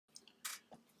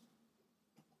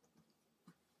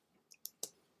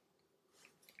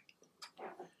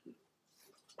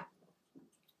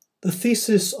The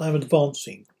thesis I am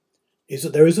advancing is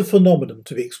that there is a phenomenon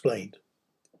to be explained.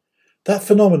 That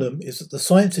phenomenon is that the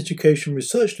science education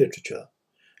research literature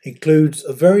includes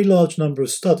a very large number of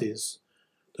studies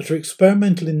that are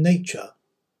experimental in nature,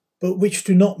 but which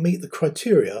do not meet the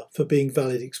criteria for being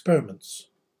valid experiments.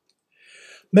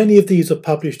 Many of these are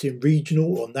published in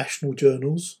regional or national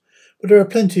journals, but there are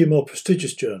plenty of more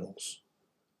prestigious journals.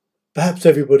 Perhaps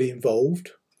everybody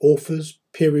involved, authors,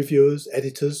 peer reviewers,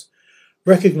 editors,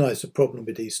 recognise the problem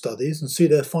with these studies and see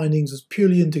their findings as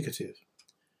purely indicative.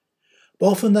 But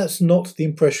often that's not the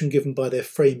impression given by their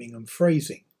framing and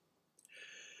phrasing.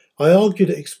 I argue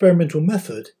that experimental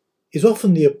method is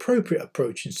often the appropriate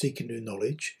approach in seeking new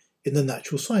knowledge in the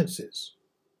natural sciences.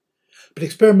 But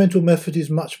experimental method is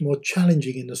much more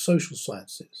challenging in the social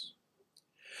sciences.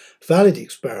 Valid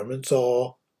experiments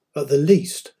are, at the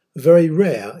least, very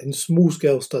rare in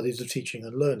small-scale studies of teaching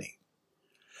and learning.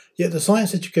 Yet the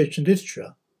science education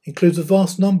literature includes a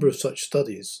vast number of such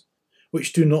studies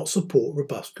which do not support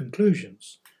robust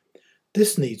conclusions.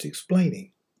 This needs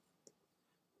explaining.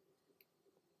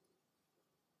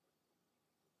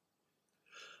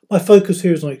 My focus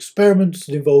here is on experiments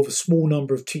that involve a small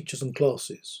number of teachers and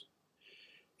classes.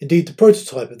 Indeed, the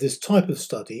prototype of this type of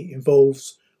study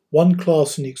involves one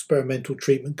class in the experimental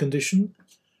treatment condition,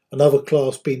 another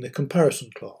class being the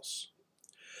comparison class.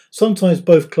 Sometimes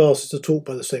both classes are taught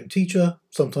by the same teacher,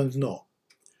 sometimes not.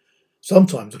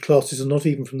 Sometimes the classes are not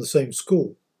even from the same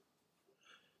school.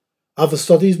 Other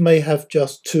studies may have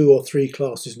just 2 or 3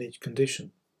 classes in each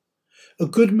condition. A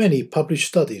good many published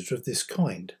studies are of this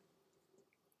kind.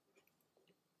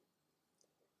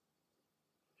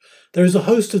 There is a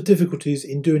host of difficulties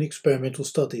in doing experimental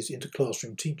studies into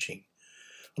classroom teaching,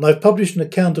 and I've published an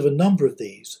account of a number of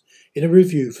these in a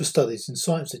review for studies in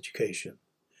science education.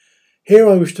 Here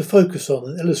I wish to focus on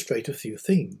and illustrate a few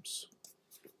themes.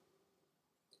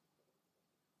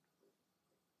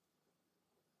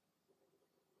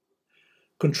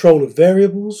 Control of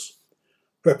variables,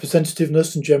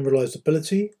 representativeness and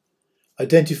generalizability,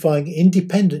 identifying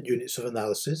independent units of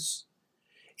analysis,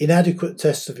 inadequate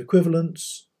tests of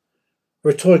equivalence,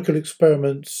 rhetorical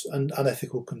experiments and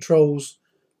unethical controls,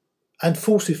 and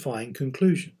falsifying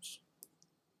conclusions.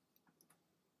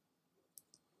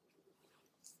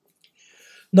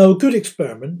 Now, a good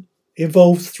experiment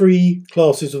involves 3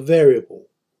 classes of variable.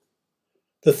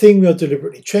 The thing we are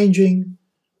deliberately changing,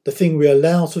 the thing we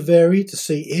allow to vary to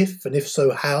see if, and if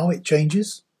so how, it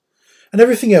changes, and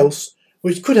everything else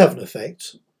which could have an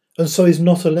effect and so is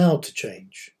not allowed to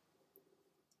change.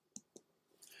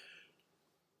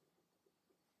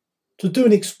 To do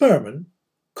an experiment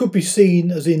could be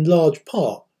seen as in large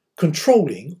part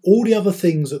controlling all the other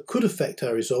things that could affect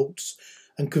our results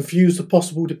and confuse the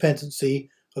possible dependency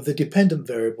of the dependent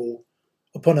variable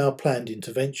upon our planned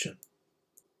intervention.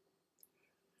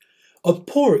 A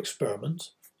poor experiment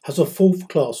has a 4th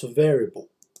class of variable.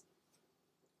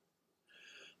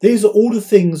 These are all the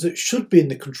things that should be in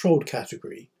the controlled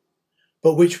category,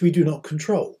 but which we do not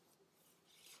control.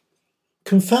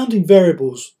 Confounding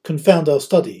variables confound our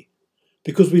study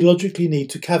because we logically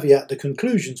need to caveat the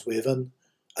conclusions with an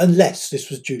unless this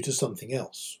was due to something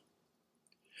else.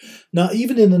 Now,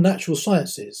 even in the natural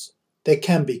sciences, there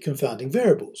can be confounding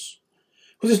variables,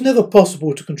 because it's never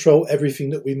possible to control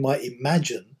everything that we might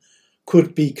imagine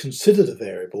could be considered a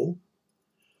variable.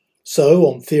 So,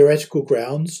 on theoretical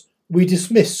grounds, we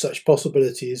dismiss such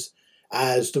possibilities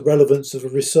as the relevance of a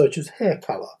researcher's hair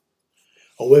colour,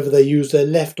 or whether they use their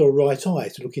left or right eye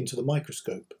to look into the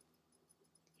microscope.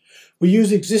 We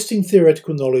use existing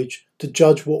theoretical knowledge to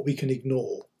judge what we can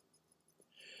ignore.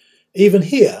 Even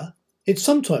here, it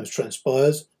sometimes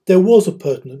transpires there was a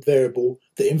pertinent variable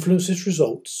that influences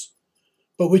results,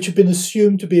 but which had been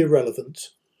assumed to be irrelevant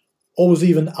or was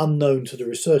even unknown to the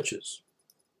researchers.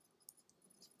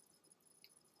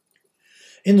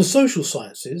 In the social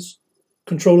sciences,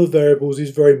 control of variables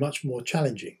is very much more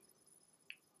challenging.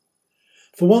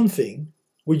 For one thing,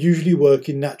 we usually work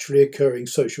in naturally occurring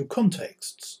social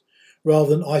contexts,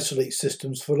 rather than isolate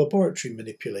systems for laboratory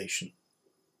manipulation.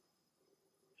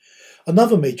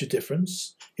 Another major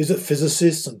difference is that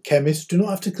physicists and chemists do not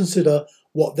have to consider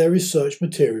what their research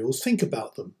materials think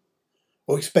about them,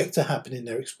 or expect to happen in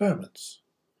their experiments.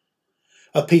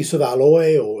 A piece of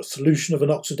alloy or a solution of an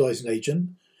oxidizing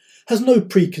agent has no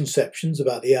preconceptions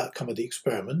about the outcome of the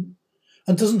experiment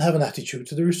and doesn't have an attitude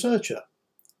to the researcher.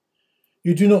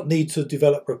 You do not need to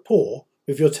develop rapport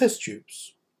with your test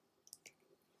tubes.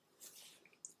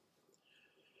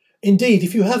 Indeed,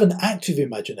 if you have an active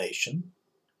imagination,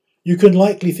 you can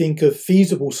likely think of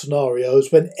feasible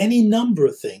scenarios when any number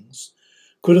of things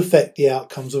could affect the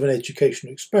outcomes of an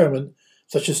educational experiment,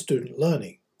 such as student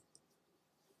learning.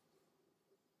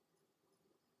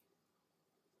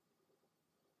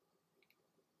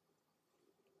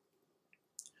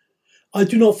 I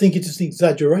do not think it is an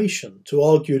exaggeration to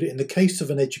argue that in the case of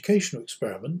an educational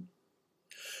experiment,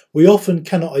 we often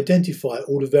cannot identify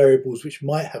all the variables which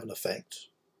might have an effect.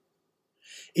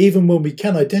 Even when we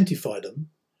can identify them,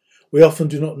 we often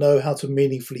do not know how to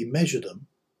meaningfully measure them,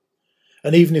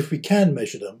 and even if we can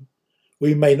measure them,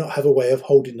 we may not have a way of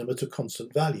holding them at a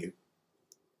constant value.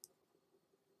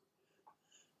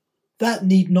 That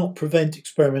need not prevent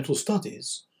experimental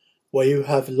studies, where you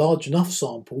have large enough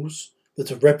samples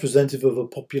that are representative of a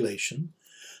population,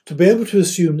 to be able to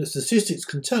assume that statistics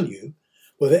can tell you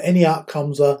whether any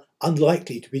outcomes are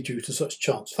unlikely to be due to such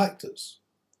chance factors.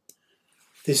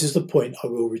 This is the point I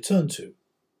will return to.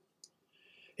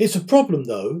 It's a problem,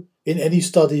 though, in any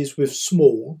studies with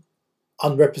small,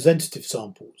 unrepresentative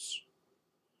samples.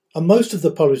 And most of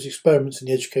the published experiments in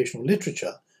the educational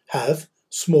literature have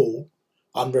small,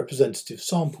 unrepresentative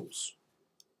samples.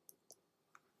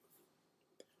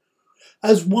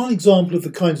 As one example of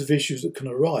the kinds of issues that can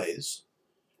arise,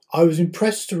 I was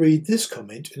impressed to read this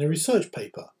comment in a research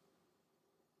paper.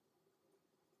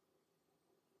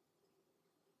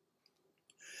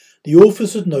 The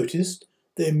authors had noticed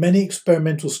that in many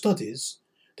experimental studies,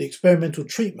 the experimental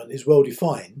treatment is well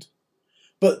defined,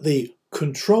 but the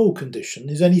control condition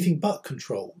is anything but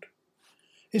controlled.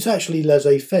 It's actually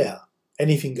laissez-faire,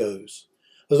 anything goes,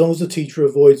 as long as the teacher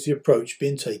avoids the approach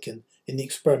being taken in the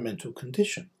experimental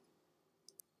condition.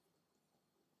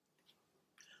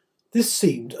 This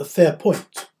seemed a fair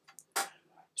point,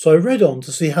 so I read on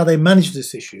to see how they managed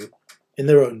this issue in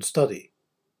their own study.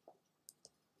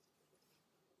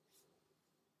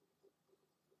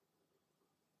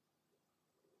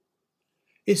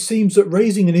 It seems that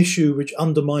raising an issue which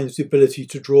undermines the ability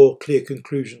to draw clear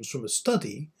conclusions from a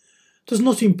study does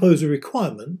not impose a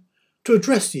requirement to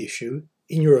address the issue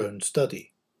in your own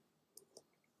study.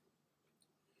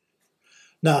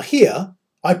 Now here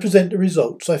I present the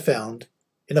results I found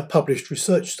in a published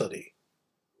research study.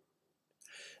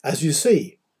 As you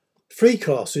see, 3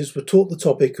 classes were taught the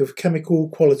topic of chemical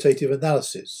qualitative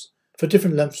analysis for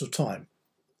different lengths of time.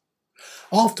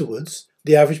 Afterwards,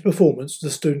 the average performance of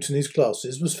the students in these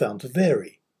classes was found to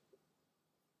vary.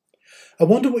 I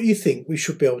wonder what you think we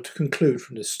should be able to conclude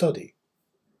from this study.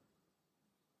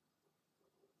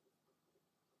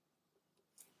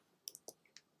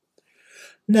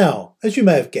 Now, as you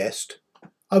may have guessed,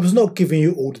 I was not giving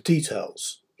you all the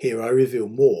details. Here I reveal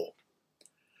more.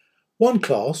 One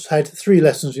class had 3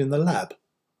 lessons in the lab,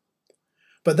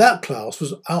 but that class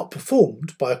was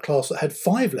outperformed by a class that had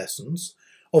 5 lessons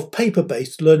of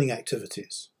paper-based learning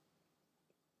activities.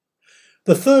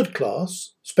 The third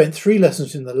class spent 3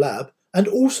 lessons in the lab and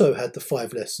also had the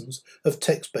 5 lessons of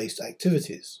text-based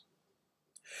activities.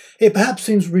 It perhaps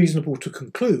seems reasonable to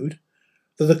conclude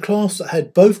that the class that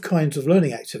had both kinds of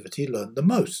learning activity learned the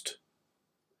most.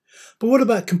 But what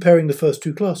about comparing the first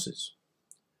 2 classes?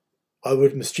 I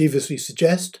would mischievously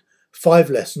suggest 5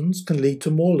 lessons can lead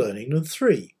to more learning than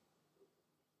 3.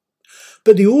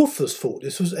 But the authors thought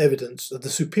this was evidence of the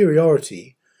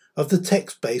superiority of the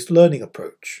text-based learning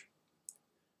approach.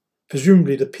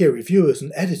 Presumably the peer reviewers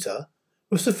and editor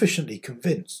were sufficiently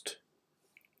convinced.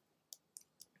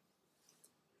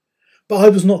 But I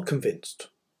was not convinced.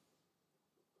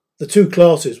 The 2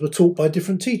 classes were taught by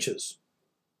different teachers.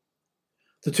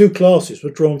 The 2 classes were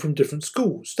drawn from different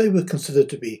schools. They were considered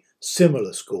to be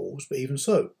similar schools, but even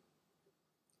so.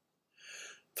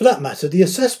 For that matter, the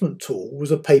assessment tool was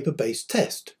a paper-based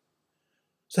test.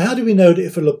 So how do we know that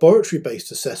if a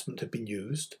laboratory-based assessment had been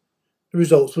used, the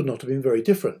results would not have been very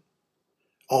different?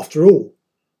 After all,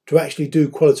 to actually do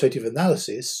qualitative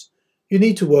analysis, you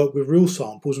need to work with real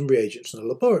samples and reagents in a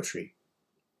laboratory.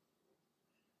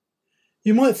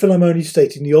 You might feel I'm only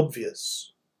stating the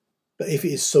obvious, but if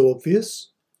it is so obvious,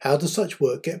 how does such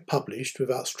work get published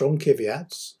without strong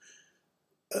caveats,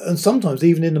 and sometimes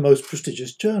even in the most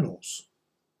prestigious journals?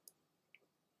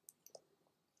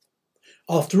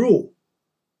 After all,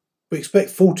 we expect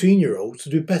 14-year-olds to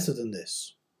do better than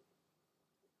this.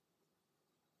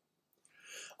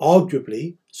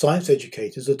 Arguably, science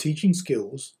educators are teaching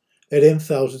skills they then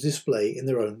fail to display in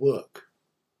their own work.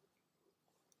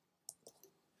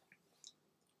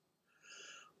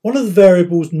 One of the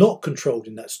variables not controlled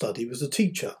in that study was the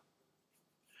teacher.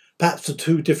 Perhaps the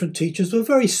 2 different teachers were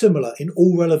very similar in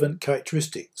all relevant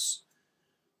characteristics,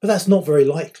 but that's not very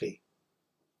likely.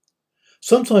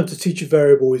 Sometimes the teacher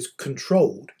variable is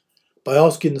controlled by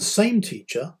asking the same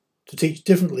teacher to teach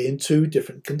differently in 2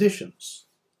 different conditions.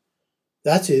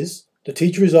 That is, the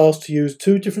teacher is asked to use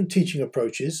 2 different teaching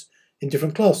approaches in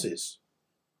different classes.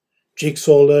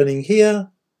 Jigsaw learning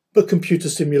here, but computer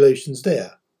simulations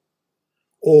there.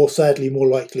 Or, sadly more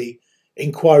likely,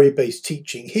 inquiry-based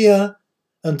teaching here,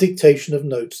 and dictation of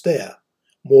notes there.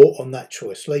 More on that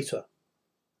choice later.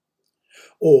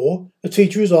 Or a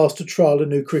teacher is asked to trial a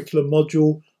new curriculum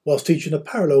module whilst teaching a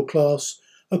parallel class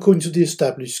according to the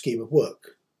established scheme of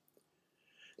work.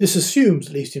 This assumes,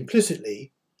 at least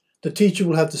implicitly, the teacher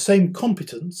will have the same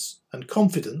competence and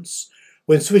confidence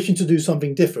when switching to do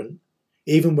something different,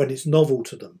 even when it's novel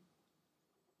to them.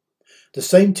 The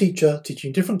same teacher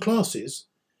teaching different classes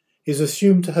is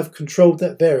assumed to have controlled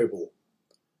that variable,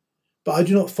 but I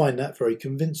do not find that very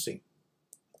convincing.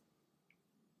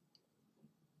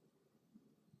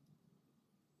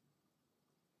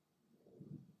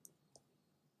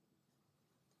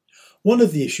 One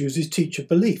of the issues is teacher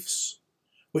beliefs,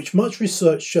 which much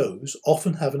research shows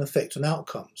often have an effect on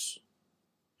outcomes.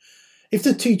 If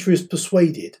the teacher is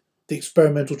persuaded the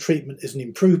experimental treatment is an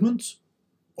improvement,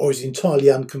 or is entirely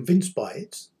unconvinced by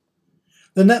it,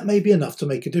 then that may be enough to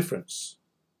make a difference.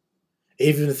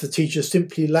 Even if the teacher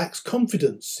simply lacks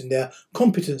confidence in their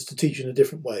competence to teach in a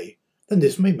different way, then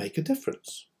this may make a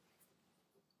difference.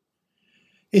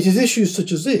 It is issues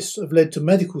such as this have led to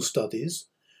medical studies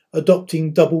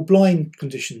adopting double-blind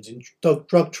conditions in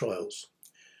drug trials,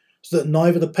 so that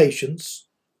neither the patients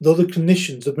nor the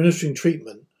clinicians administering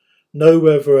treatment know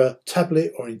whether a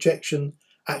tablet or injection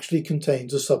actually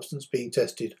contains a substance being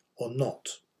tested or not.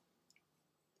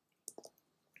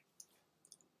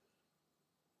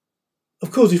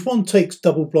 Of course, if one takes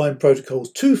double-blind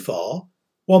protocols too far,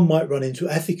 one might run into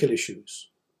ethical issues.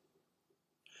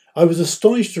 I was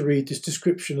astonished to read this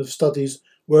description of studies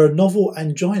where a novel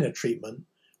angina treatment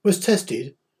was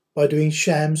tested by doing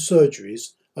sham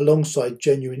surgeries alongside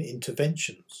genuine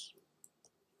interventions.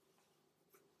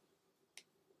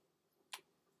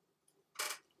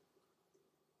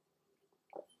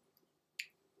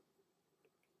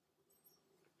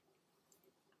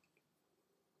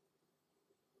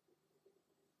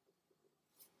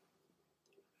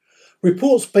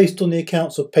 Reports based on the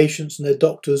accounts of patients and their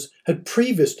doctors had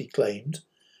previously claimed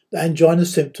that angina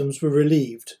symptoms were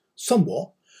relieved somewhat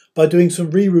by doing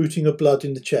some rerouting of blood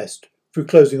in the chest through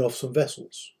closing off some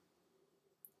vessels.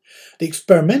 The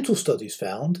experimental studies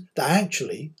found that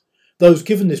actually those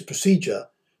given this procedure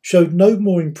showed no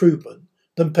more improvement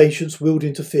than patients wheeled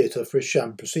into theatre for a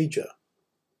sham procedure.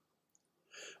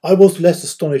 I was less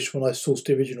astonished when I sourced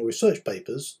the original research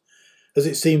papers, as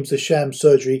it seems the sham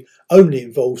surgery only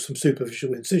involves some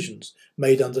superficial incisions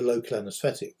made under local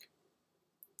anaesthetic.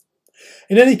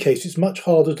 In any case, it's much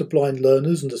harder to blind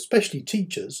learners, and especially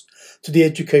teachers, to the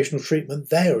educational treatment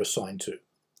they are assigned to.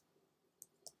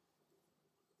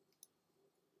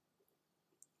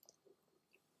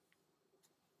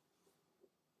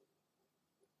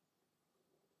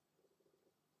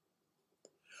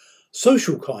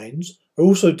 Social kinds are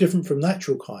also different from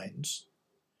natural kinds,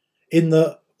 in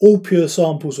that all pure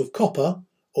samples of copper,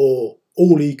 or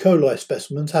all E. coli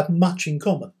specimens, have much in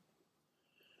common.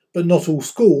 But not all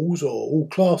schools, or all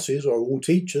classes, or all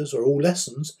teachers, or all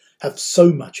lessons have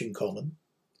so much in common.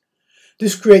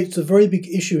 This creates a very big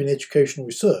issue in educational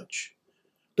research,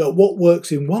 that what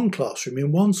works in one classroom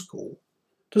in one school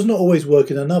does not always work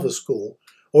in another school,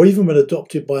 or even when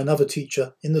adopted by another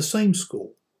teacher in the same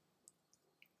school.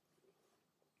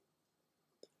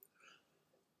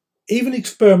 Even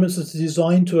experiments that are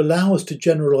designed to allow us to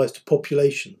generalise to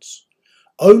populations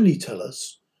only tell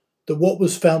us that what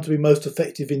was found to be most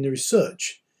effective in the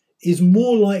research is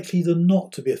more likely than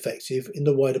not to be effective in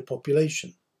the wider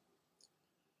population.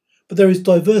 But there is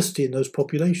diversity in those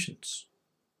populations.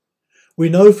 We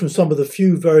know from some of the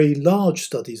few very large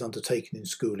studies undertaken in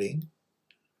schooling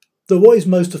that what is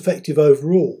most effective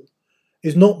overall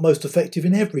is not most effective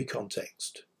in every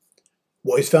context.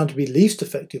 What is found to be least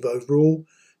effective overall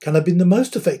can have been the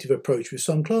most effective approach with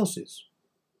some classes.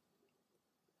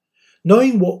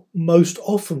 Knowing what most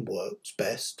often works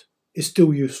best is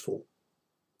still useful.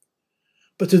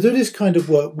 But to do this kind of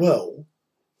work well,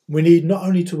 we need not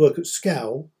only to work at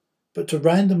scale, but to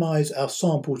randomise our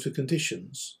sample to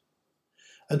conditions,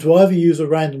 and to either use a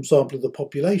random sample of the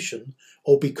population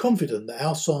or be confident that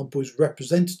our sample is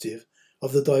representative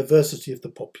of the diversity of the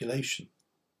population.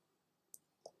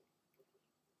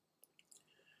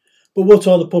 But what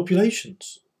are the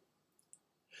populations?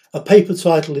 A paper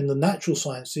title in the natural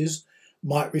sciences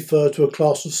might refer to a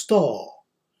class of star,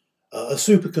 a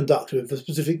superconductor of a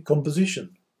specific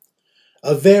composition,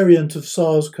 a variant of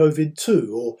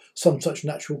SARS-CoV-2 or some such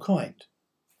natural kind.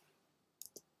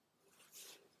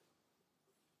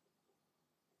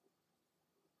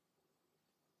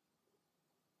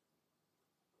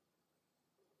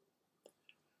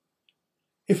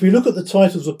 If we look at the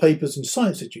titles of papers in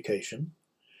science education,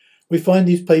 we find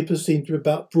these papers seem to be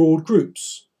about broad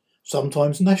groups,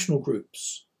 sometimes national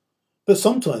groups, but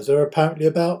sometimes they're apparently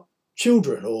about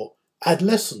children or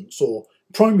adolescents or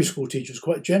primary school teachers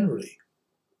quite generally.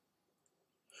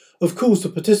 Of course, the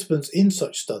participants in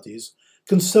such studies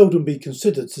can seldom be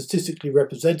considered statistically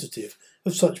representative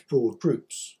of such broad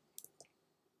groups.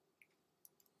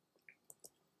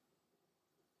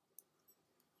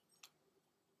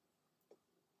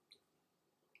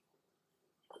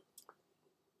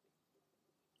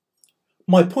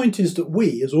 My point is that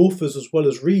we, as authors as well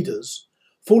as readers,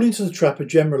 fall into the trap of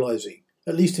generalising,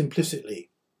 at least implicitly.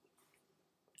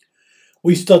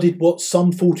 We studied what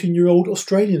some 14-year-old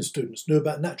Australian students knew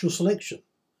about natural selection.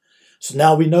 So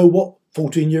now we know what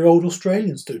 14-year-old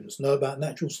Australian students know about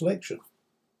natural selection.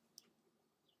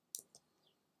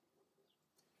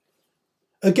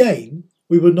 Again,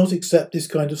 we would not accept this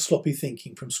kind of sloppy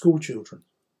thinking from school children.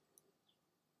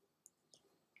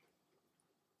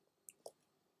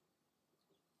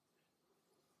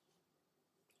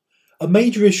 A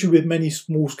major issue with many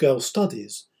small-scale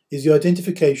studies is the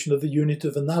identification of the unit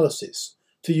of analysis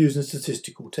to use in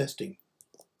statistical testing.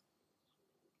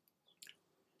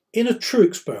 In a true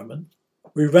experiment,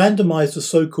 we randomise the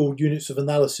so-called units of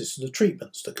analysis to the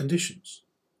treatments, the conditions.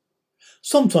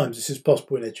 Sometimes this is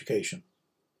possible in education.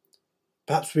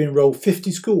 Perhaps we enrol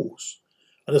 50 schools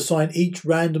and assign each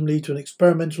randomly to an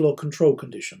experimental or control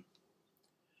condition.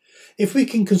 If we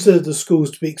can consider the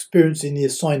schools to be experiencing the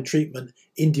assigned treatment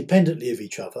independently of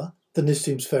each other, then this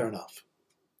seems fair enough.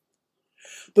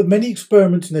 But many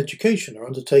experiments in education are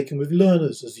undertaken with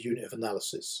learners as the unit of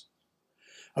analysis,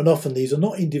 and often these are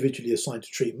not individually assigned to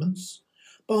treatments,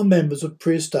 but are members of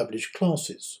pre-established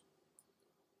classes.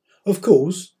 Of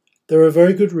course, there are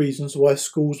very good reasons why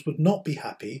schools would not be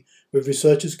happy with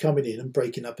researchers coming in and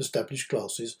breaking up established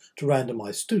classes to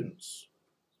randomise students.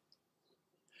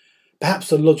 Perhaps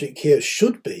the logic here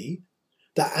should be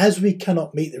that as we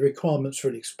cannot meet the requirements for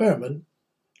an experiment,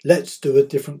 let's do a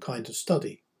different kind of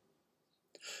study.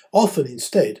 Often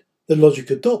instead, the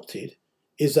logic adopted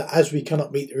is that as we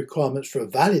cannot meet the requirements for a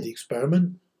valid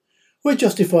experiment, we're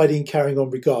justified in carrying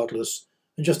on regardless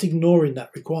and just ignoring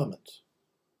that requirement.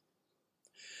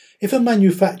 If a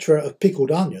manufacturer of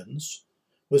pickled onions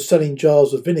was selling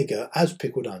jars of vinegar as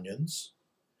pickled onions,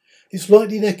 it's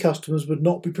likely their customers would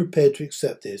not be prepared to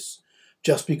accept this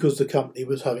just because the company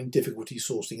was having difficulty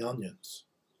sourcing onions.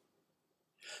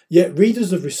 Yet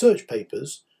readers of research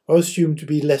papers are assumed to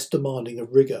be less demanding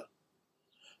of rigour.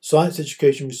 Science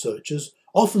education researchers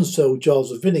often sell jars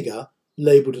of vinegar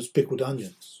labelled as pickled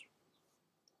onions.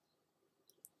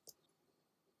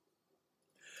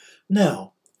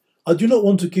 Now, I do not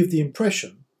want to give the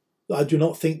impression that I do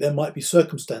not think there might be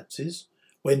circumstances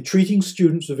when treating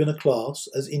students within a class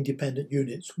as independent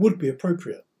units would be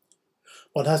appropriate.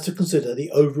 One has to consider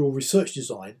the overall research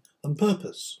design and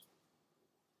purpose.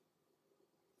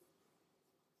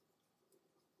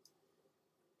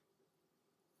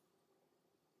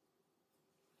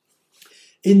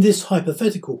 In this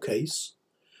hypothetical case,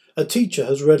 a teacher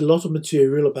has read a lot of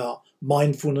material about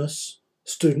mindfulness,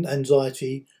 student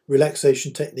anxiety,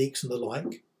 relaxation techniques and the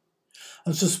like,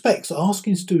 and suspects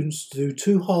asking students to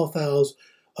do 2.5 hours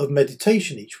of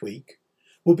meditation each week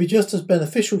would be just as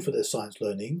beneficial for their science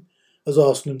learning as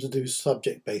asking them to do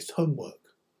subject-based homework.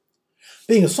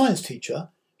 Being a science teacher,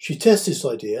 she tests this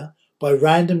idea by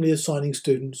randomly assigning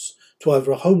students to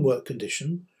either a homework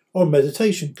condition or a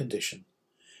meditation condition,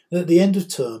 and at the end of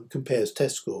term compares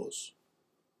test scores.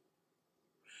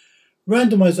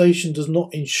 Randomisation does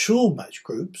not ensure matched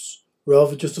groups,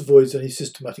 rather just avoids any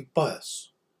systematic bias.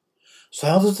 So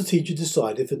how does the teacher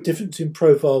decide if the difference in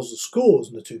profiles of scores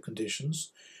in the two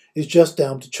conditions is just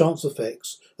down to chance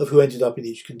effects of who ended up in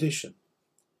each condition?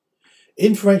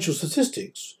 Inferential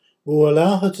statistics will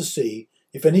allow her to see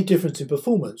if any difference in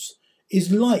performance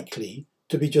is likely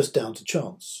to be just down to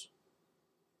chance.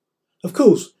 Of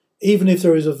course, even if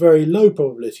there is a very low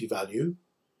probability value,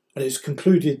 and it's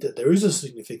concluded that there is a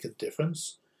significant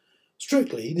difference,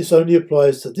 strictly this only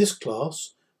applies to this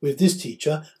class, with this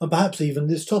teacher, and perhaps even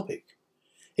this topic.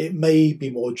 It may be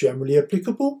more generally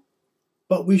applicable,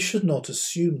 but we should not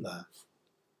assume that.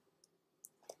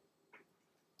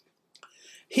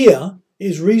 Here, it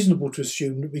is reasonable to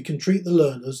assume that we can treat the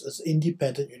learners as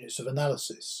independent units of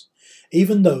analysis,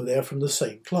 even though they are from the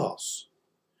same class.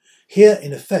 Here,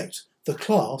 in effect, the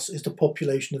class is the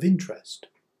population of interest.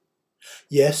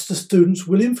 Yes, the students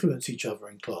will influence each other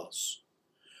in class,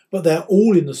 but they are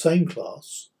all in the same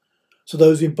class, so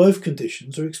those in both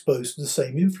conditions are exposed to the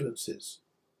same influences.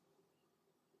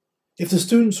 If the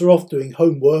students are off doing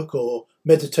homework or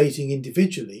meditating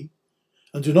individually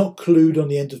and do not collude on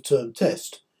the end of term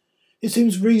test, it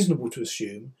seems reasonable to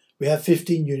assume we have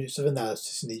 15 units of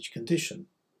analysis in each condition,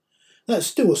 That's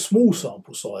still a small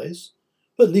sample size,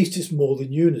 but at least it's more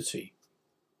than unity.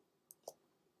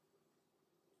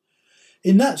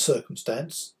 In that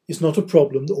circumstance, it's not a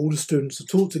problem that all the students are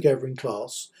taught together in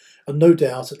class and no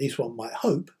doubt, at least one might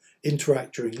hope,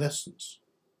 interact during lessons.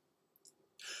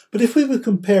 But if we were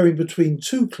comparing between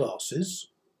two classes,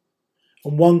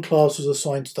 and one class was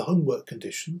assigned to the homework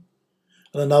condition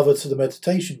and another to the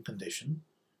meditation condition,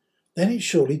 then it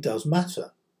surely does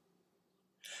matter.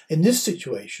 In this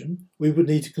situation, we would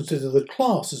need to consider the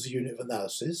class as a unit of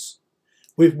analysis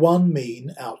with one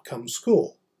mean outcome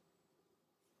score.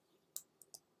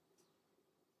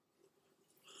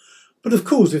 But of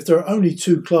course, if there are only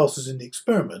two classes in the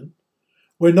experiment,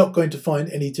 we're not going to find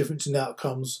any difference in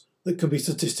outcomes that can be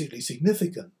statistically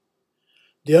significant.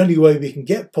 The only way we can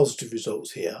get positive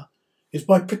results here is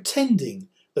by pretending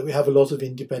that we have a lot of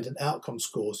independent outcome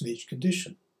scores in each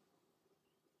condition.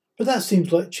 But that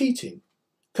seems like cheating.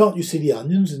 Can't you see the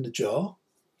onions in the jar?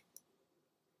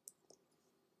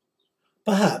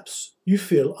 Perhaps you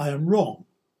feel I am wrong.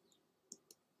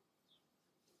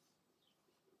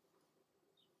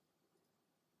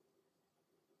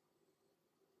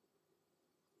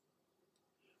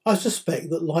 I suspect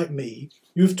that, like me,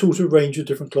 you have taught a range of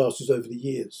different classes over the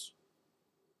years.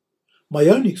 My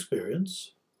own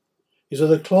experience is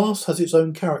that a class has its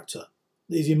own character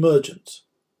that is emergent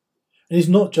and is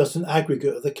not just an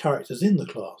aggregate of the characters in the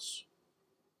class.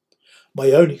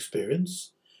 My own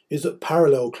experience is that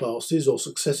parallel classes or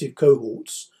successive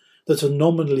cohorts that are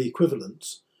nominally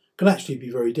equivalent can actually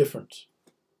be very different.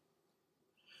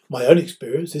 My own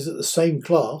experience is that the same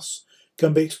class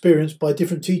can be experienced by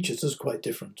different teachers as quite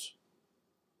different.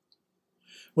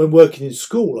 When working in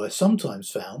school, I sometimes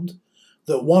found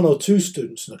that one or two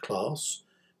students in a class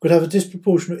could have a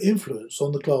disproportionate influence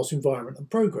on the class environment and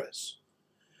progress,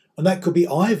 and that could be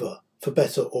either for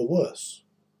better or worse.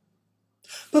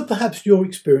 But perhaps your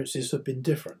experiences have been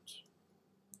different.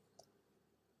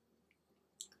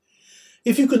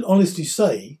 If you can honestly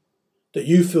say that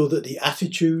you feel that the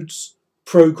attitudes,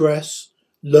 progress,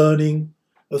 learning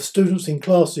of students in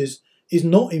classes is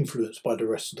not influenced by the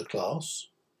rest of the class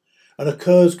and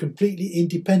occurs completely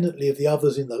independently of the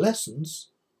others in the lessons,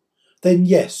 then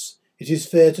yes, it is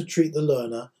fair to treat the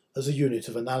learner as a unit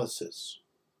of analysis.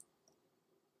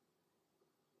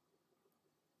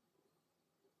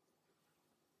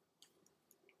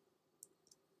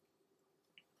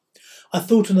 I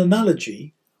thought an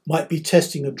analogy might be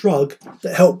testing a drug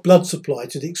that helped blood supply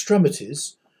to the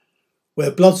extremities,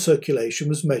 where blood circulation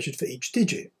was measured for each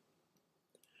digit.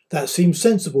 That seems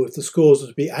sensible if the scores are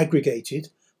to be aggregated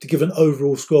to give an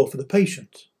overall score for the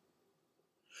patient.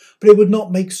 But it would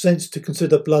not make sense to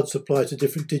consider blood supply to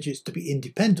different digits to be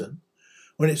independent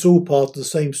when it's all part of the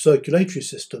same circulatory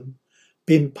system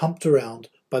being pumped around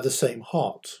by the same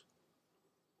heart.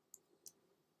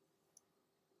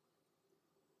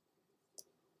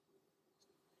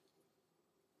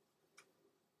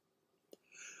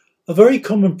 A very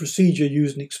common procedure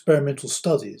used in experimental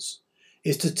studies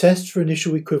is to test for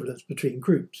initial equivalence between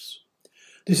groups.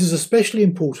 This is especially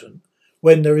important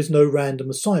when there is no random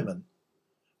assignment,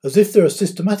 as if there are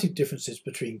systematic differences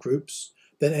between groups,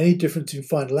 then any difference in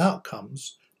final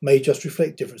outcomes may just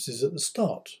reflect differences at the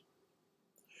start.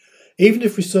 Even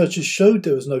if researchers showed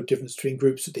there was no difference between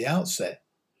groups at the outset,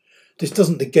 this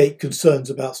doesn't negate concerns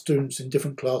about students in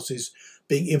different classes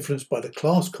being influenced by the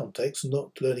class context and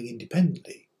not learning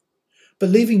independently. But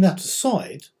leaving that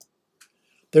aside,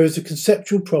 there is a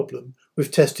conceptual problem with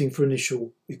testing for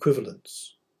initial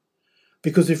equivalence.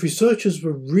 Because if researchers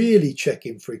were really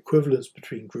checking for equivalence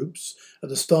between groups at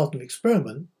the start of an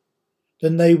experiment,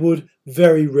 then they would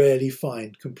very rarely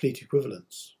find complete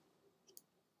equivalence.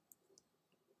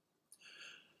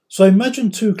 So imagine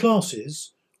two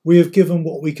classes we have given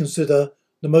what we consider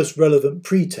the most relevant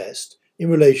pre-test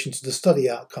in relation to the study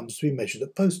outcomes to be measured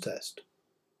at post-test.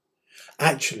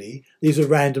 Actually, these are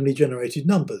randomly generated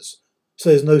numbers, so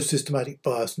there's no systematic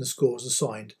bias in the scores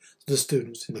assigned to the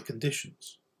students in the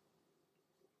conditions.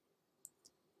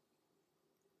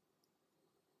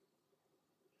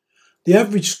 The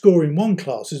average score in one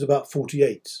class is about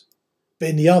 48, but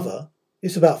in the other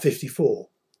it's about 54.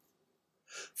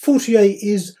 48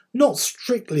 is not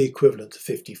strictly equivalent to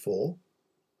 54.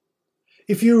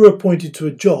 If you were appointed to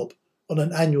a job on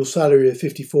an annual salary of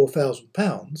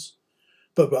 £54,000,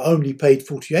 but were only paid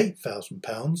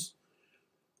 £48,000,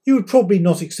 you would probably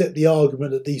not accept the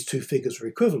argument that these two figures are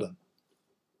equivalent.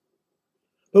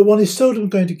 But one is seldom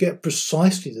going to get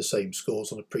precisely the same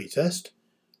scores on a pretest,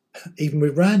 even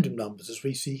with random numbers as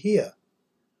we see here.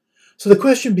 So the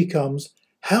question becomes,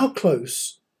 how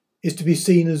close is to be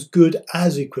seen as good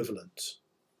as equivalent?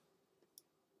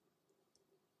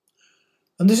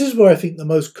 And this is where I think the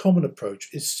most common approach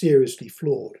is seriously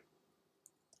flawed.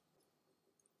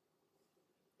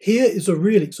 Here is a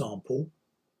real example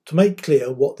to make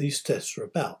clear what these tests are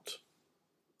about.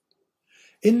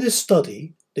 In this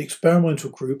study, the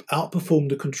experimental group outperformed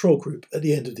the control group at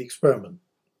the end of the experiment.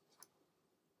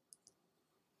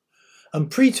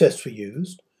 And pre-tests were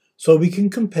used so we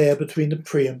can compare between the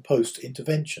pre and post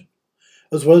intervention,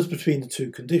 as well as between the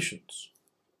two conditions.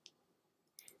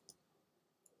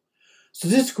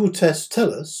 Statistical tests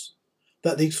tell us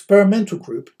that the experimental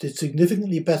group did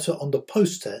significantly better on the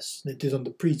post-test than it did on the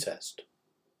pre-test.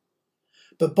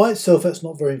 But by itself that's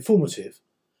not very informative,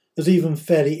 as even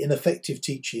fairly ineffective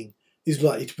teaching is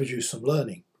likely to produce some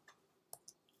learning.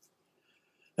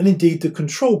 And indeed the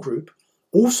control group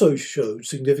also showed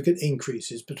significant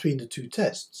increases between the two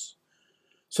tests,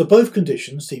 so both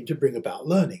conditions seem to bring about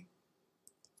learning.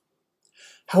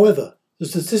 However, the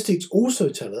statistics also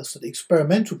tell us that the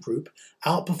experimental group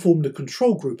outperformed the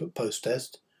control group at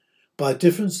post-test by a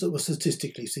difference that was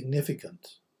statistically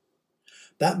significant.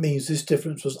 That means this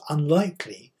difference was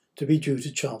unlikely to be due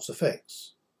to chance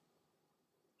effects.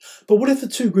 But what if the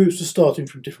two groups are starting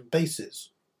from different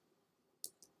bases?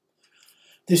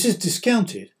 This is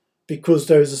discounted because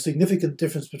there is a significant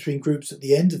difference between groups at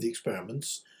the end of the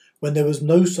experiments when there was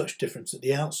no such difference at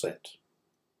the outset.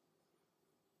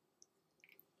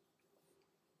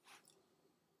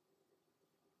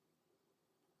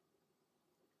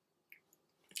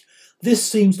 This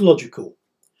seems logical,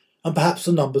 and perhaps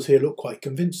the numbers here look quite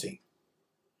convincing.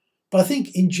 But I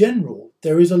think in general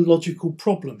there is a logical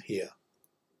problem here.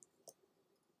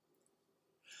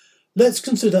 Let's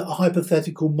consider a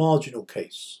hypothetical marginal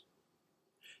case.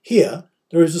 Here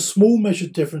there is a small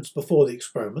measured difference before the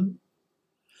experiment,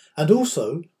 and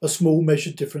also a small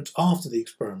measured difference after the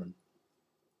experiment.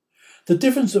 The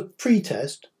difference at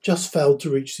pre-test just failed to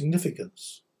reach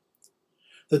significance.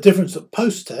 The difference at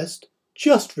post-test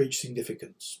just reached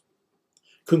significance.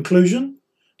 Conclusion: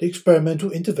 the experimental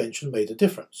intervention made a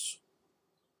difference.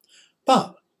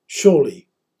 But, surely,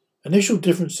 initial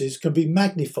differences can be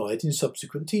magnified in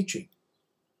subsequent teaching.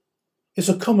 It's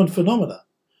a common phenomenon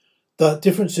that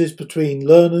differences between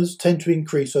learners tend to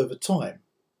increase over time.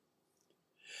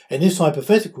 In this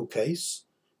hypothetical case,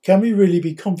 can we really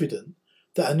be confident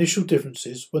that initial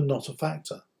differences were not a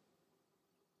factor?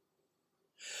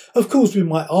 Of course, we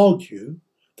might argue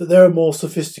that there are more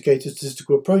sophisticated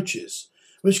statistical approaches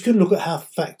which can look at how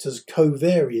factors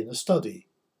co-vary in a study.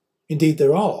 Indeed,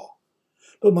 there are.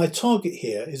 But my target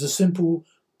here is a simple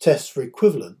test for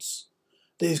equivalence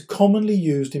that is commonly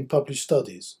used in published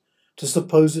studies to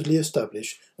supposedly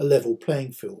establish a level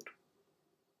playing field.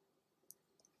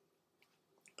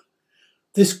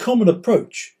 This common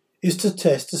approach is to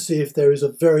test to see if there is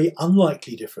a very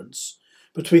unlikely difference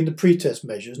between the pre-test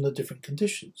measures and the different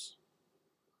conditions.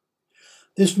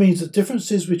 This means that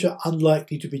differences which are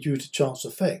unlikely to be due to chance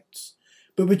effects,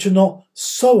 but which are not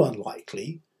so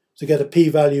unlikely to get a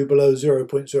p-value below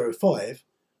 0.05,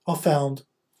 are found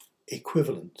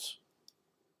equivalent.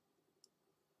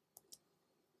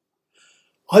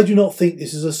 I do not think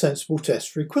this is a sensible test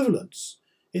for equivalence.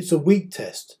 It's a weak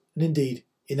test, and indeed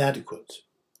inadequate.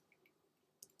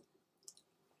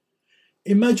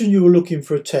 Imagine you were looking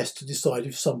for a test to decide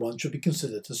if someone should be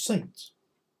considered a saint.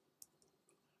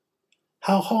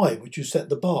 How high would you set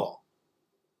the bar?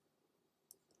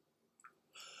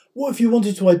 What if you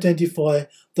wanted to identify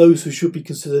those who should be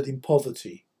considered in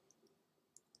poverty?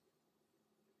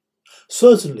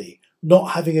 Certainly,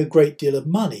 not having a great deal of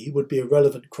money would be a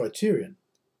relevant criterion,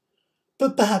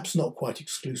 but perhaps not quite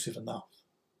exclusive enough.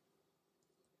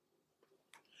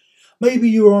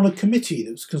 Maybe you were on a committee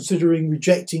that was considering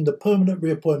rejecting the permanent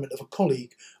reappointment of a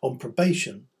colleague on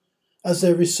probation as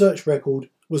their research record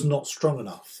was not strong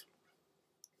enough.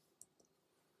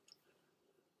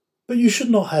 But you should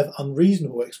not have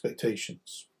unreasonable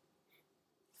expectations.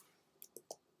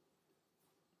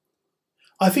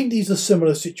 I think these are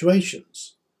similar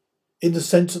situations, in the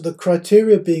sense that the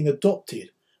criteria being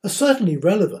adopted are certainly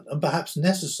relevant and perhaps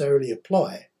necessarily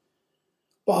apply,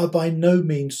 but are by no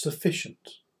means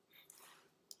sufficient.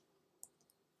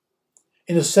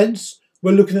 In a sense,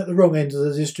 we're looking at the wrong end of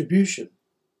the distribution.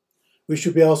 We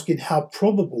should be asking how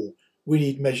probable we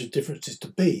need measured differences to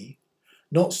be,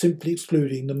 not simply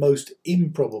excluding the most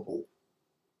improbable.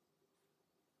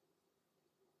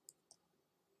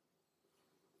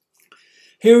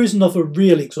 Here is another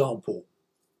real example.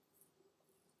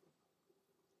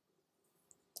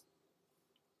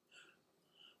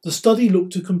 The study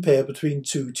looked to compare between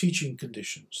two teaching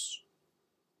conditions.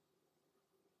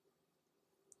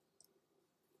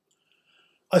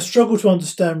 I struggle to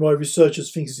understand why researchers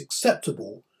think it's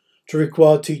acceptable to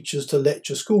require teachers to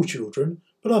lecture school children,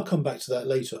 but I'll come back to that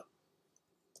later.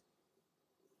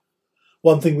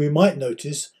 One thing we might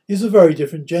notice is a very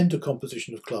different gender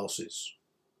composition of classes.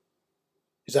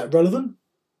 Is that relevant?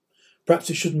 Perhaps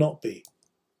it should not be.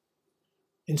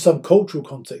 In some cultural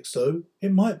contexts, though,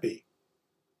 it might be.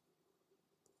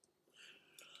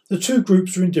 The two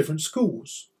groups are in different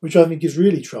schools, which I think is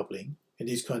really troubling in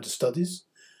these kinds of studies,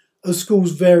 as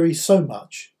schools vary so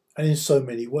much and in so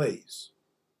many ways.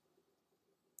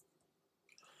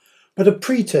 But a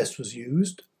pretest was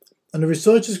used, and the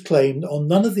researchers claimed that on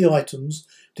none of the items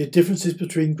did differences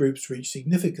between groups reach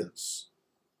significance.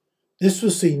 This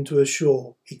was seen to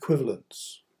assure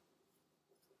equivalence.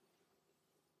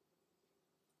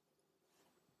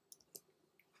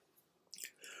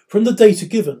 From the data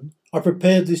given, I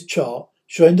prepared this chart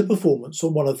showing the performance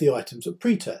on one of the items at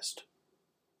pretest.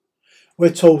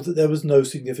 We're told that there was no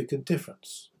significant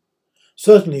difference.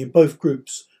 Certainly in both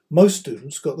groups, most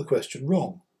students got the question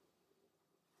wrong.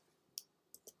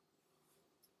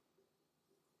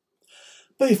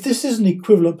 But if this is an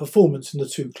equivalent performance in the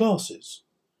two classes,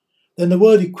 then the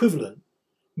word equivalent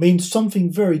means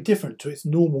something very different to its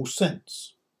normal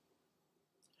sense.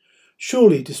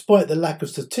 Surely, despite the lack of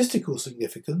statistical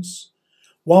significance,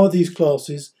 one of these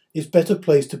classes is better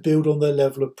placed to build on their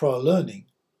level of prior learning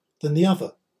than the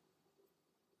other.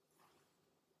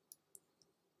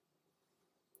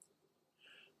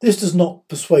 This does not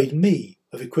persuade me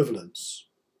of equivalence.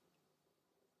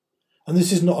 And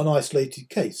this is not an isolated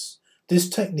case. This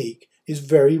technique is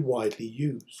very widely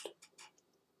used.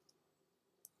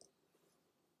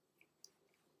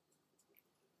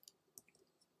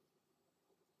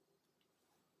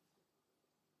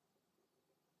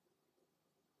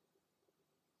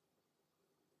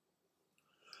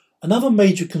 Another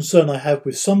major concern I have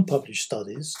with some published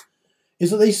studies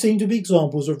is that they seem to be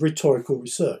examples of rhetorical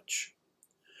research.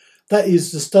 That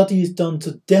is, the study is done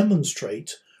to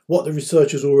demonstrate what the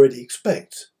researchers already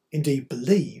expect, indeed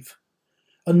believe,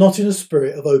 and not in a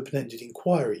spirit of open-ended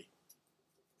inquiry.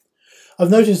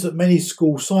 I've noticed that many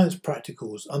school science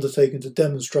practicals undertaken to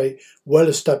demonstrate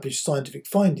well-established scientific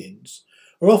findings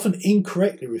are often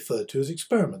incorrectly referred to as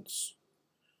experiments.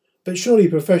 But surely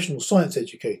professional science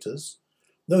educators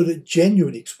know that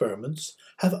genuine experiments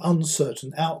have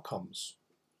uncertain outcomes.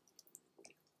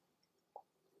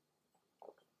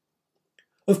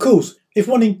 Of course, if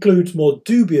one includes more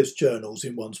dubious journals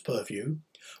in one's purview,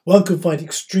 one can find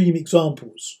extreme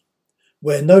examples,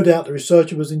 where no doubt the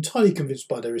researcher was entirely convinced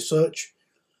by their research,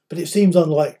 but it seems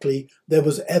unlikely there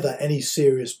was ever any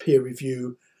serious peer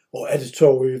review or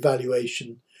editorial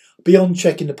evaluation beyond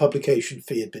checking the publication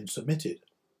fee had been submitted.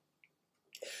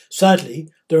 Sadly,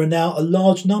 there are now a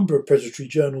large number of predatory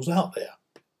journals out there.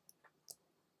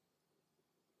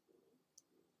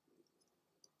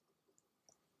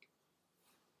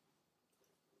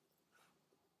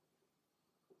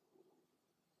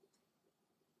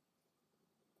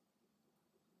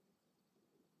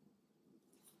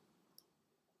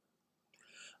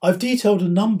 I've detailed a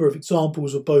number of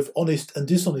examples of both honest and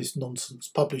dishonest nonsense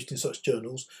published in such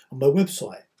journals on my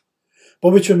website, by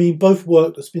which I mean both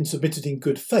work that's been submitted in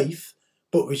good faith,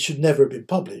 but which should never have been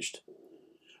published,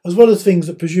 as well as things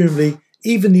that presumably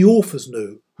even the authors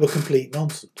knew were complete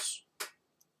nonsense.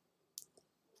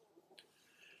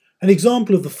 An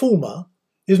example of the former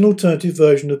is an alternative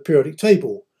version of the periodic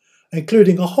table,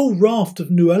 including a whole raft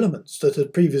of new elements that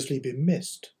had previously been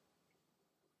missed.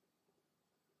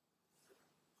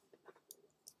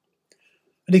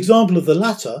 An example of the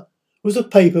latter was a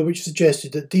paper which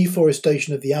suggested that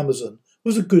deforestation of the Amazon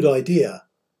was a good idea.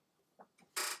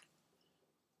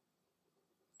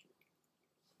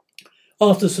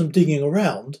 After some digging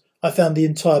around, I found the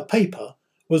entire paper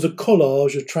was a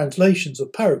collage of translations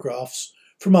of paragraphs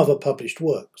from other published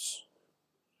works.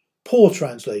 Poor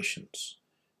translations.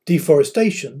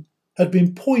 Deforestation had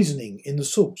been poisoning in the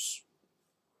source.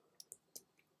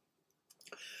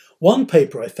 One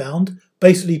paper I found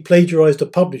basically plagiarised a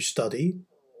published study,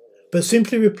 but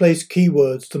simply replaced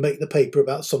keywords to make the paper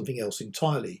about something else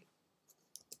entirely.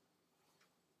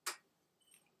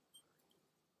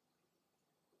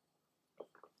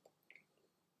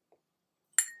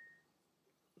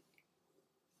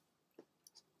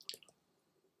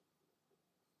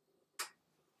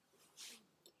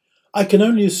 I can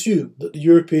only assume that the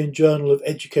European Journal of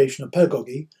Education and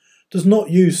Pedagogy does not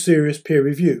use serious peer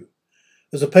review,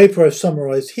 as the paper I've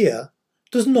summarised here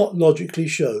does not logically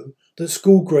show that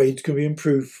school grades can be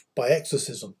improved by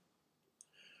exorcism.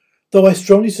 Though I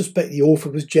strongly suspect the author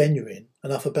was genuine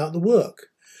enough about the work.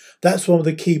 That's one of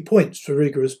the key points for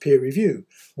rigorous peer review.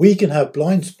 We can have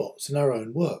blind spots in our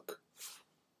own work.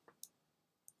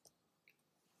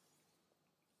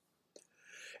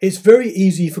 It's very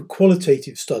easy for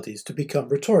qualitative studies to become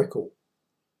rhetorical.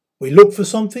 We look for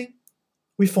something,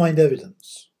 we find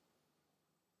evidence.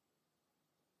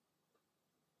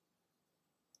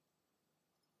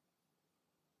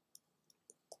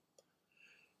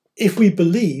 If we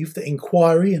believe that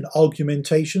inquiry and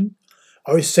argumentation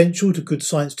are essential to good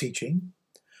science teaching,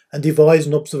 and devise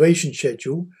an observation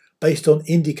schedule based on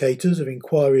indicators of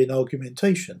inquiry and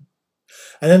argumentation,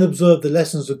 and then observe the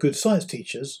lessons of good science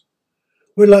teachers,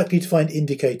 we're likely to find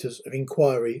indicators of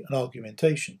inquiry and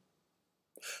argumentation.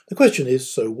 The question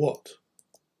is, so what?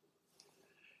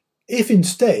 If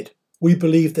instead we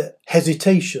believe that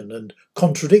hesitation and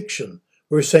contradiction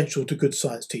were essential to good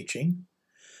science teaching,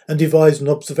 and devised an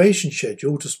observation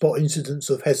schedule to spot incidents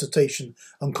of hesitation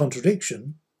and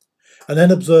contradiction, and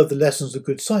then observe the lessons of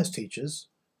good science teachers,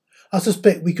 I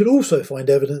suspect we could also find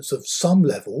evidence of some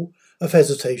level of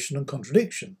hesitation and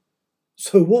contradiction.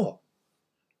 So what?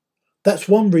 That's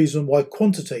one reason why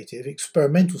quantitative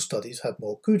experimental studies have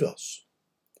more kudos.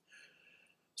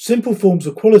 Simple forms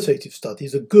of qualitative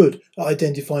studies are good at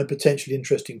identifying potentially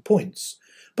interesting points,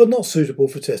 but not suitable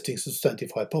for testing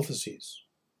substantive hypotheses.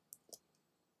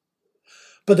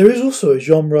 But there is also a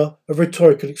genre of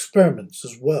rhetorical experiments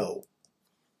as well.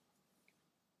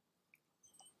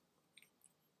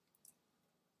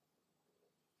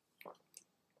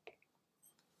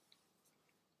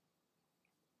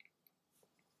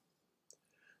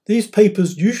 These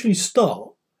papers usually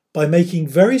start by making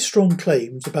very strong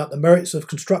claims about the merits of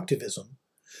constructivism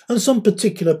and some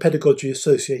particular pedagogy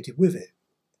associated with it.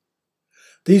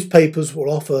 These papers will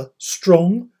offer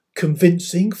strong,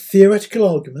 convincing theoretical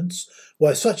arguments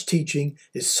why such teaching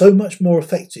is so much more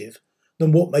effective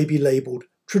than what may be labelled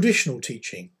traditional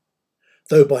teaching,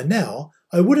 though by now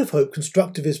I would have hoped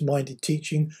constructivist-minded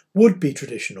teaching would be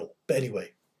traditional, but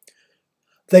anyway.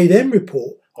 They then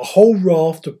report a whole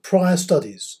raft of prior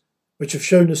studies which have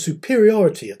shown the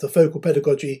superiority of the focal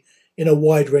pedagogy in a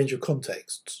wide range of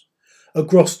contexts,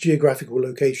 across geographical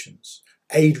locations,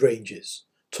 aid ranges,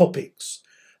 topics,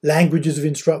 languages of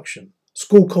instruction,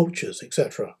 school cultures,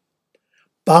 etc.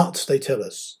 But, they tell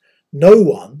us, no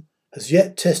one has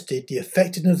yet tested the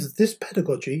effectiveness of this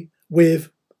pedagogy with,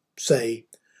 say,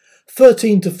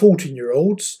 13 to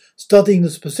 14-year-olds studying the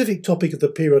specific topic of the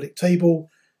periodic table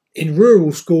in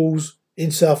rural schools in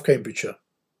South Cambridgeshire.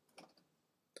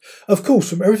 Of course,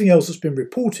 from everything else that's been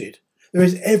reported, there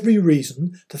is every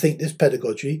reason to think this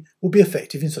pedagogy will be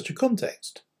effective in such a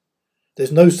context.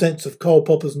 There's no sense of Karl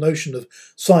Popper's notion of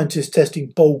scientists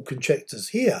testing bold conjectures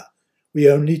here. We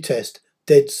only test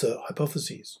dead cert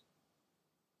hypotheses.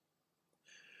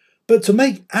 But to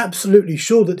make absolutely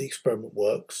sure that the experiment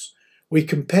works, we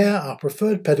compare our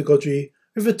preferred pedagogy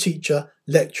with a teacher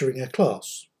lecturing a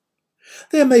class.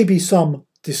 There may be some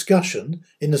discussion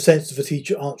in the sense of a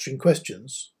teacher answering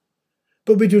questions,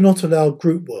 but we do not allow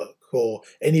group work or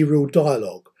any real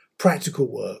dialogue, practical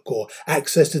work or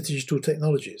access to digital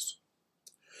technologies.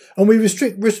 And we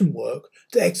restrict written work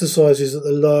to exercises at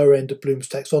the lower end of Bloom's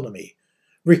taxonomy,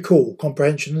 recall,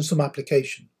 comprehension and some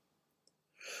application.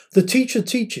 The teacher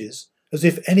teaches as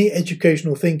if any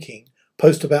educational thinking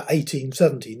post about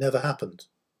 1870 never happened.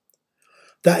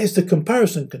 That is the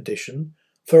comparison condition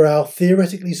for our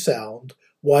theoretically sound,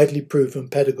 widely proven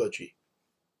pedagogy.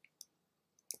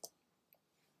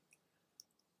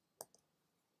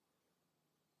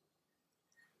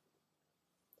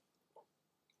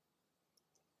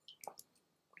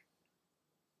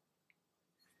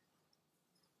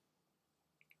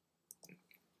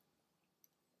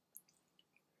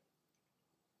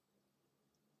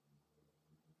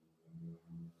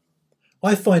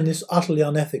 I find this utterly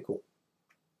unethical.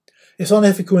 It's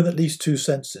unethical in at least two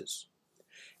senses.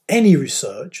 Any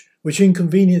research which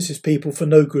inconveniences people for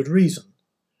no good reason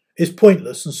is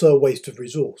pointless and so a waste of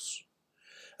resource.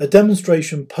 A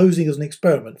demonstration posing as an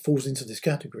experiment falls into this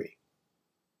category.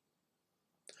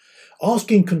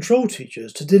 Asking control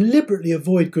teachers to deliberately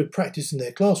avoid good practice in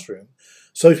their classroom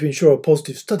so to ensure a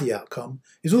positive study outcome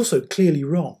is also clearly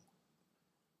wrong.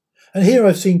 And here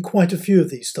I've seen quite a few of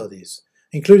these studies,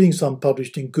 including some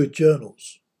published in good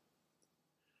journals.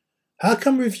 How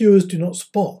come reviewers do not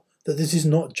spot that this is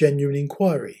not genuine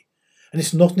inquiry, and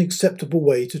it's not an acceptable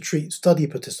way to treat study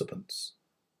participants?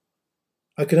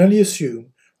 I can only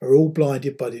assume we're all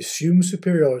blinded by the assumed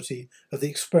superiority of the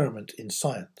experiment in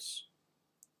science.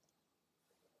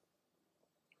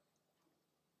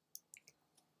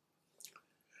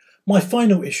 My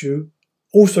final issue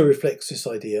also reflects this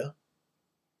idea,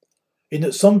 in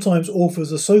that sometimes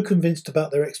authors are so convinced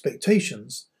about their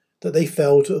expectations that they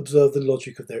fail to observe the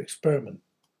logic of their experiment.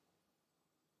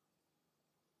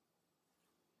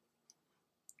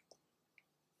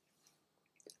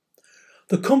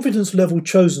 The confidence level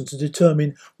chosen to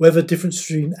determine whether differences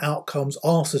between outcomes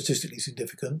are statistically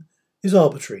significant is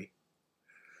arbitrary.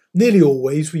 Nearly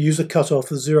always we use a cutoff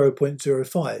of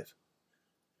 0.05.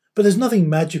 But there's nothing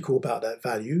magical about that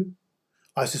value.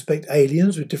 I suspect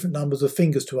aliens with different numbers of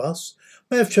fingers to us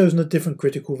may have chosen a different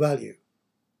critical value.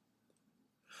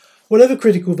 Whatever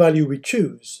critical value we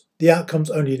choose, the outcome's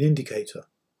only an indicator.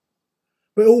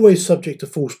 We're always subject to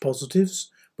false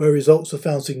positives, where results are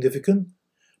found significant,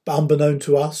 but unbeknown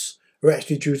to us are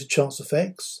actually due to chance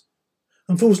effects,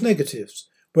 and false negatives,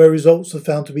 where results are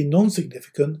found to be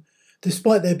non-significant,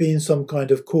 despite there being some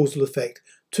kind of causal effect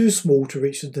too small to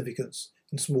reach significance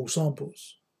in small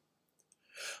samples.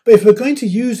 But if we're going to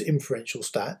use inferential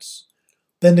stats,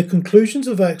 then the conclusions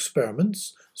of our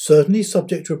experiments, certainly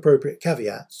subject to appropriate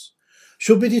caveats,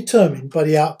 should be determined by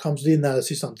the outcomes of the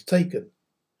analysis undertaken.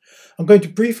 I'm going to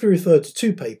briefly refer to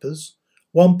two papers,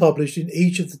 one published in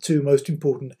each of the two most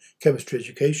important chemistry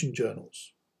education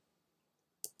journals.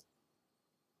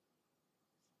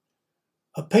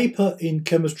 A paper in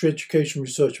Chemistry Education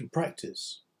Research and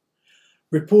Practice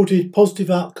reported positive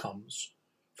outcomes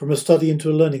from a study into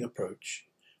a learning approach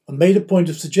and made a point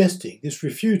of suggesting this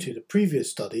refuted a previous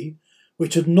study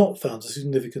which had not found a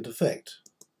significant effect.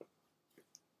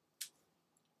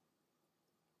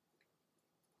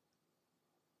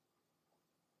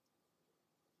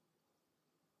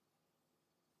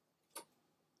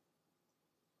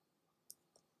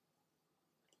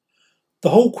 The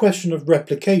whole question of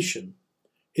replication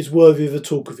is worthy of a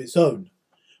talk of its own,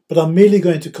 but I'm merely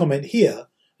going to comment here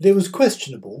that it was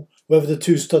questionable whether the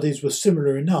two studies were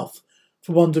similar enough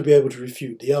for one to be able to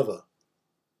refute the other.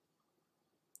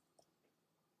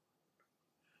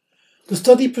 The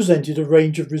study presented a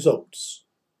range of results,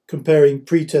 comparing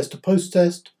pre-test to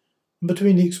post-test and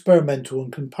between the experimental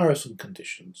and comparison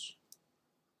conditions.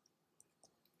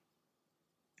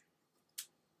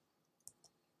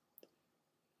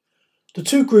 The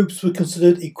two groups were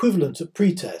considered equivalent at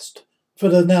pre-test for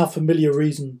the now familiar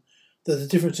reason that the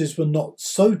differences were not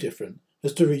so different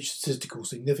as to reach statistical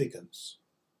significance.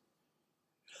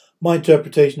 My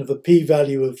interpretation of a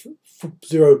p-value of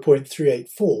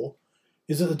 0.384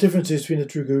 is that the differences between the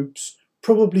two groups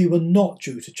probably were not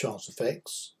due to chance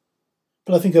effects,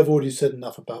 but I think I've already said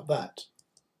enough about that.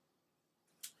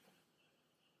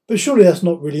 But surely that's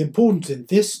not really important in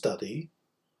this study,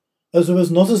 as there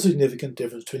was not a significant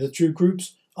difference between the two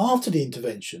groups after the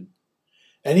intervention.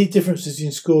 Any differences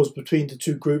in scores between the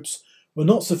two groups were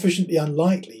not sufficiently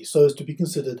unlikely so as to be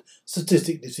considered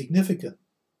statistically significant.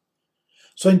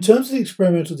 So in terms of the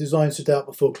experimental design set out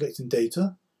before collecting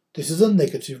data, this is a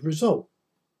negative result.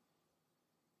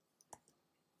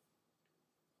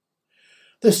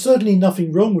 There's certainly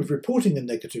nothing wrong with reporting a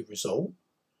negative result,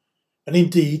 and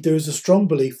indeed there is a strong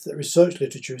belief that research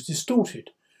literature is distorted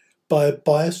by a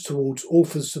bias towards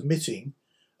authors submitting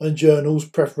and journals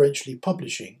preferentially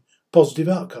publishing positive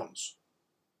outcomes.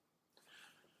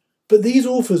 But these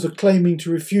authors are claiming to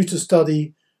refute a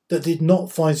study that did not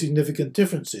find significant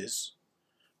differences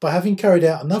by having carried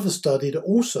out another study that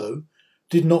also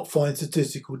did not find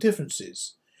statistical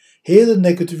differences. Here the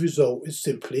negative result is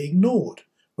simply ignored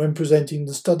when presenting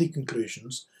the study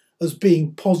conclusions as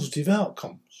being positive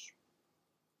outcomes.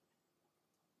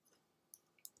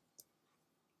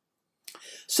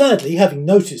 Sadly, having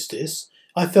noticed this,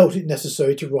 I felt it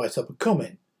necessary to write up a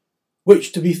comment,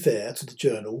 which, to be fair to the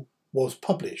journal, was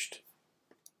published.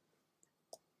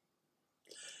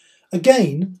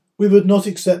 Again, we would not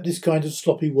accept this kind of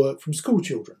sloppy work from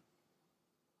schoolchildren.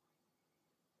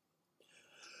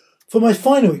 For my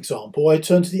final example, I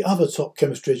turn to the other top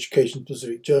chemistry education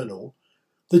specific journal,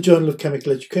 the Journal of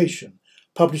Chemical Education,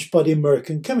 published by the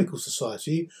American Chemical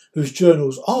Society, whose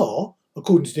journals are,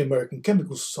 according to the American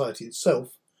Chemical Society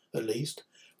itself, at least,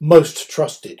 most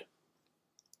trusted.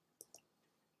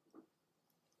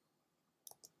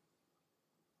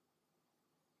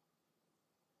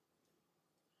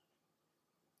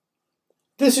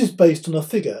 This is based on a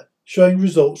figure showing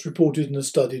results reported in a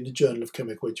study in the Journal of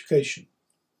Chemical Education.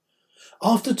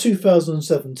 After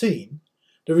 2017,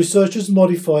 the researchers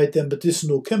modified their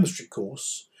medicinal chemistry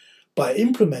course by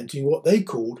implementing what they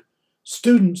called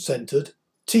student-centred,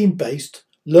 team-based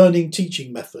learning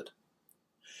teaching method.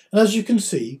 And as you can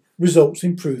see, results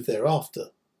improved thereafter.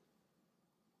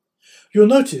 You'll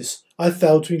notice I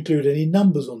failed to include any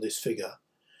numbers on this figure,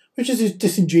 which is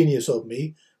disingenuous of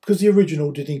me because the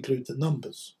original did include the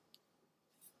numbers.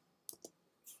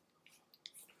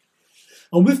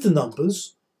 And with the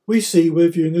numbers, we see we're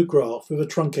viewing a graph with a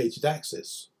truncated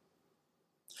axis.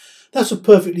 That's a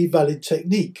perfectly valid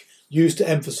technique used to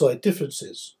emphasise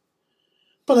differences.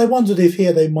 But I wondered if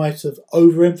here they might have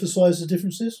overemphasised the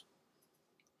differences.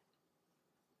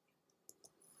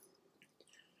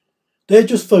 They're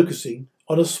just focusing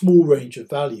on a small range of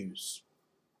values.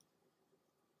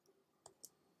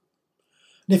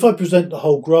 And if I present the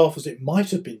whole graph as it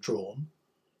might have been drawn,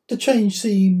 the change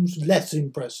seems less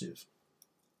impressive.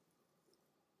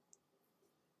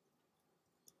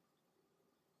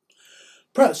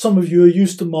 Perhaps some of you are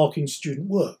used to marking student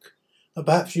work, and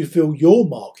perhaps you feel your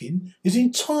marking is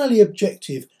entirely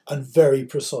objective and very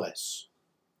precise.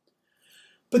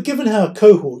 But given how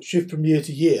cohorts shift from year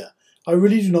to year, I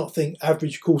really do not think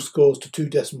average course scores to 2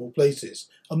 decimal places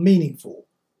are meaningful.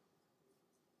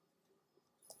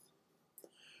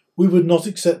 We would not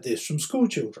accept this from school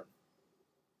children.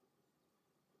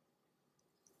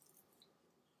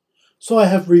 So I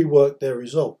have reworked their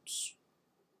results.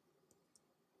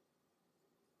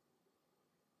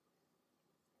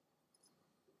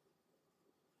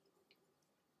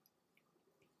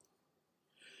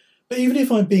 But even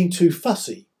if I'm being too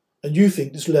fussy, and you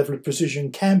think this level of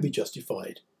precision can be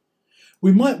justified,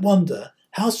 we might wonder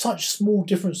how such small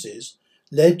differences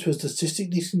led to a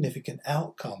statistically significant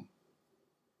outcome.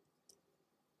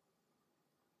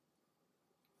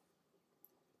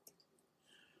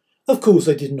 Of course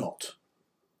they did not.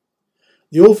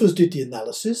 The authors did the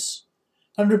analysis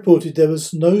and reported there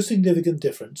was no significant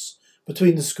difference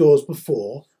between the scores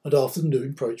before and after the new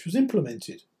approach was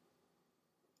implemented.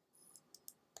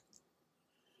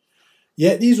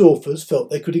 Yet these authors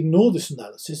felt they could ignore this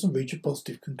analysis and reach a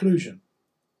positive conclusion.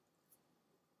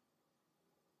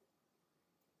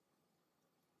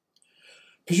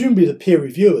 Presumably the peer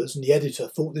reviewers and the editor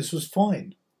thought this was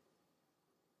fine.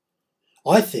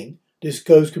 I think this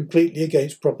goes completely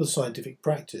against proper scientific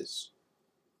practice.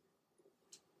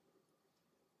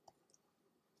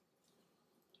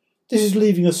 This is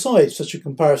leaving aside such a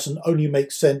comparison only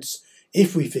makes sense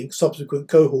if we think subsequent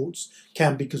cohorts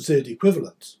can be considered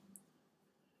equivalent.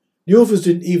 The authors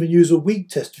didn't even use a weak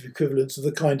test of equivalence of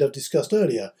the kind I've discussed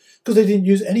earlier, because they didn't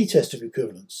use any test of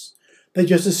equivalence. They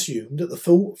just assumed that the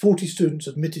 40 students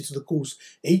admitted to the course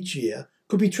each year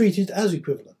could be treated as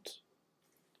equivalent.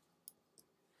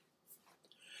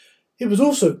 It was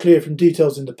also clear from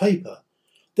details in the paper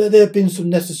that there had been some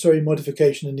necessary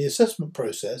modification in the assessment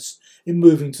process in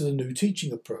moving to the new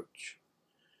teaching approach.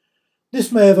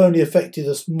 This may have only affected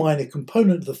a minor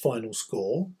component of the final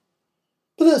score,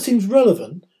 but that seems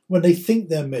relevant when they think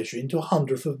they're measuring to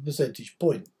 100th of a percentage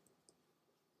point.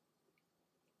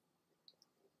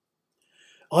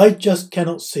 I just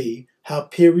cannot see how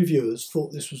peer reviewers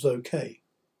thought this was okay.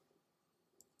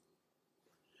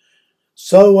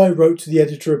 So I wrote to the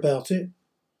editor about it.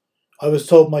 I was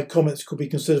told my comments could be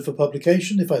considered for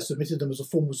publication if I submitted them as a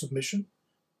formal submission,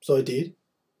 so I did.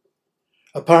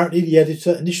 Apparently the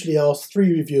editor initially asked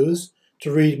 3 reviewers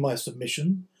to read my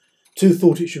submission. 2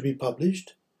 thought it should be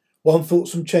published. 1 thought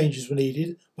some changes were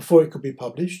needed before it could be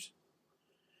published.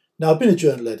 Now I've been a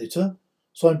journal editor,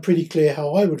 so I'm pretty clear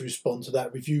how I would respond to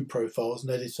that review profile as an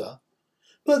editor,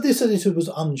 but this editor was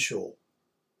unsure.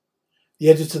 The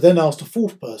editor then asked a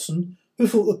 4th person who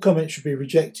thought the comment should be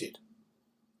rejected,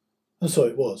 and so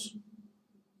it was.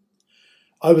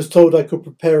 I was told I could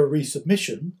prepare a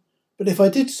resubmission, but if I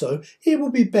did so, it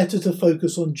would be better to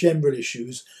focus on general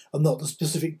issues and not the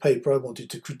specific paper I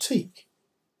wanted to critique.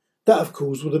 That, of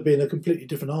course, would have been a completely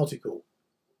different article.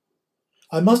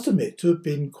 I must admit to have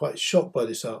been quite shocked by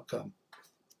this outcome.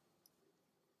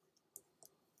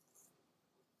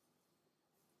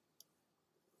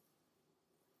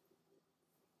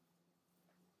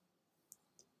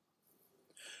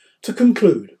 To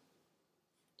conclude,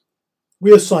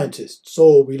 we are scientists,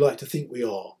 or we like to think we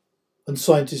are, and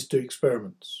scientists do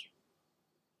experiments.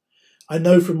 I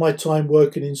know from my time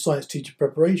working in science teacher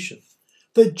preparation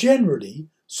that generally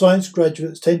science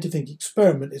graduates tend to think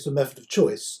experiment is a method of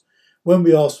choice when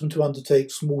we ask them to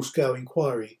undertake small-scale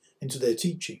inquiry into their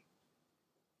teaching.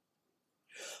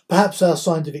 Perhaps our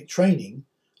scientific training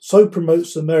so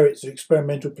promotes the merits of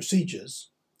experimental procedures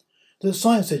that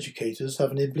science educators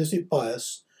have an implicit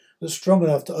bias that's strong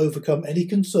enough to overcome any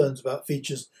concerns about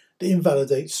features that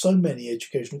invalidate so many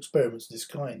educational experiments of this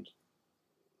kind.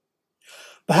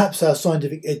 Perhaps our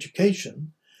scientific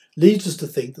education leads us to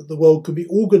think that the world can be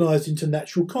organised into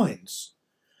natural kinds,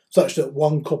 such that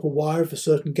one copper wire of a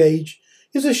certain gauge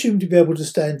is assumed to be able to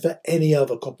stand for any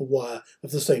other copper wire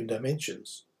of the same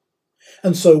dimensions,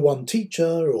 and so one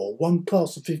teacher or one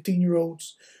class of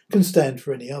 15-year-olds can stand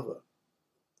for any other.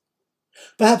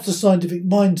 Perhaps the scientific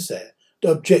mindset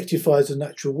that objectifies the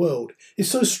natural world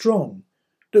is so strong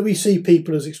that we see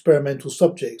people as experimental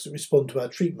subjects that respond to our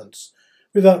treatments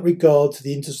without regard to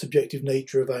the intersubjective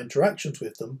nature of our interactions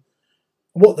with them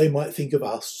and what they might think of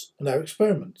us and our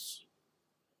experiments.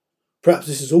 Perhaps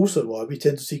this is also why we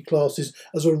tend to see classes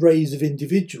as arrays of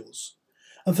individuals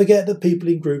and forget that people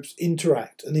in groups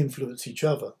interact and influence each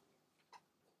other.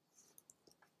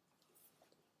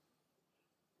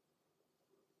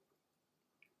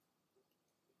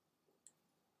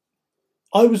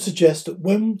 I would suggest that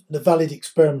when the valid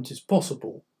experiment is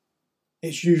possible,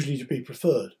 it's usually to be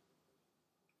preferred.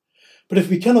 But if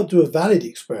we cannot do a valid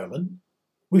experiment,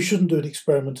 we shouldn't do an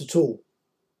experiment at all.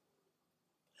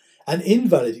 An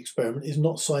invalid experiment is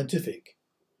not scientific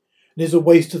and is a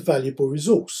waste of valuable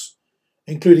resource,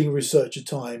 including researcher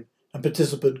time and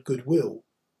participant goodwill.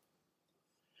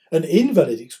 An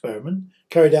invalid experiment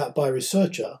carried out by a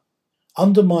researcher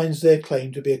undermines their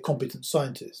claim to be a competent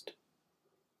scientist.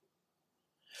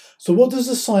 So what does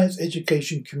the science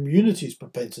education community's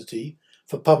propensity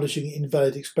for publishing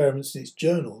invalid experiments in its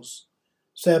journals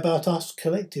say about us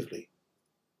collectively?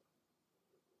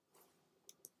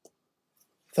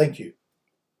 Thank you.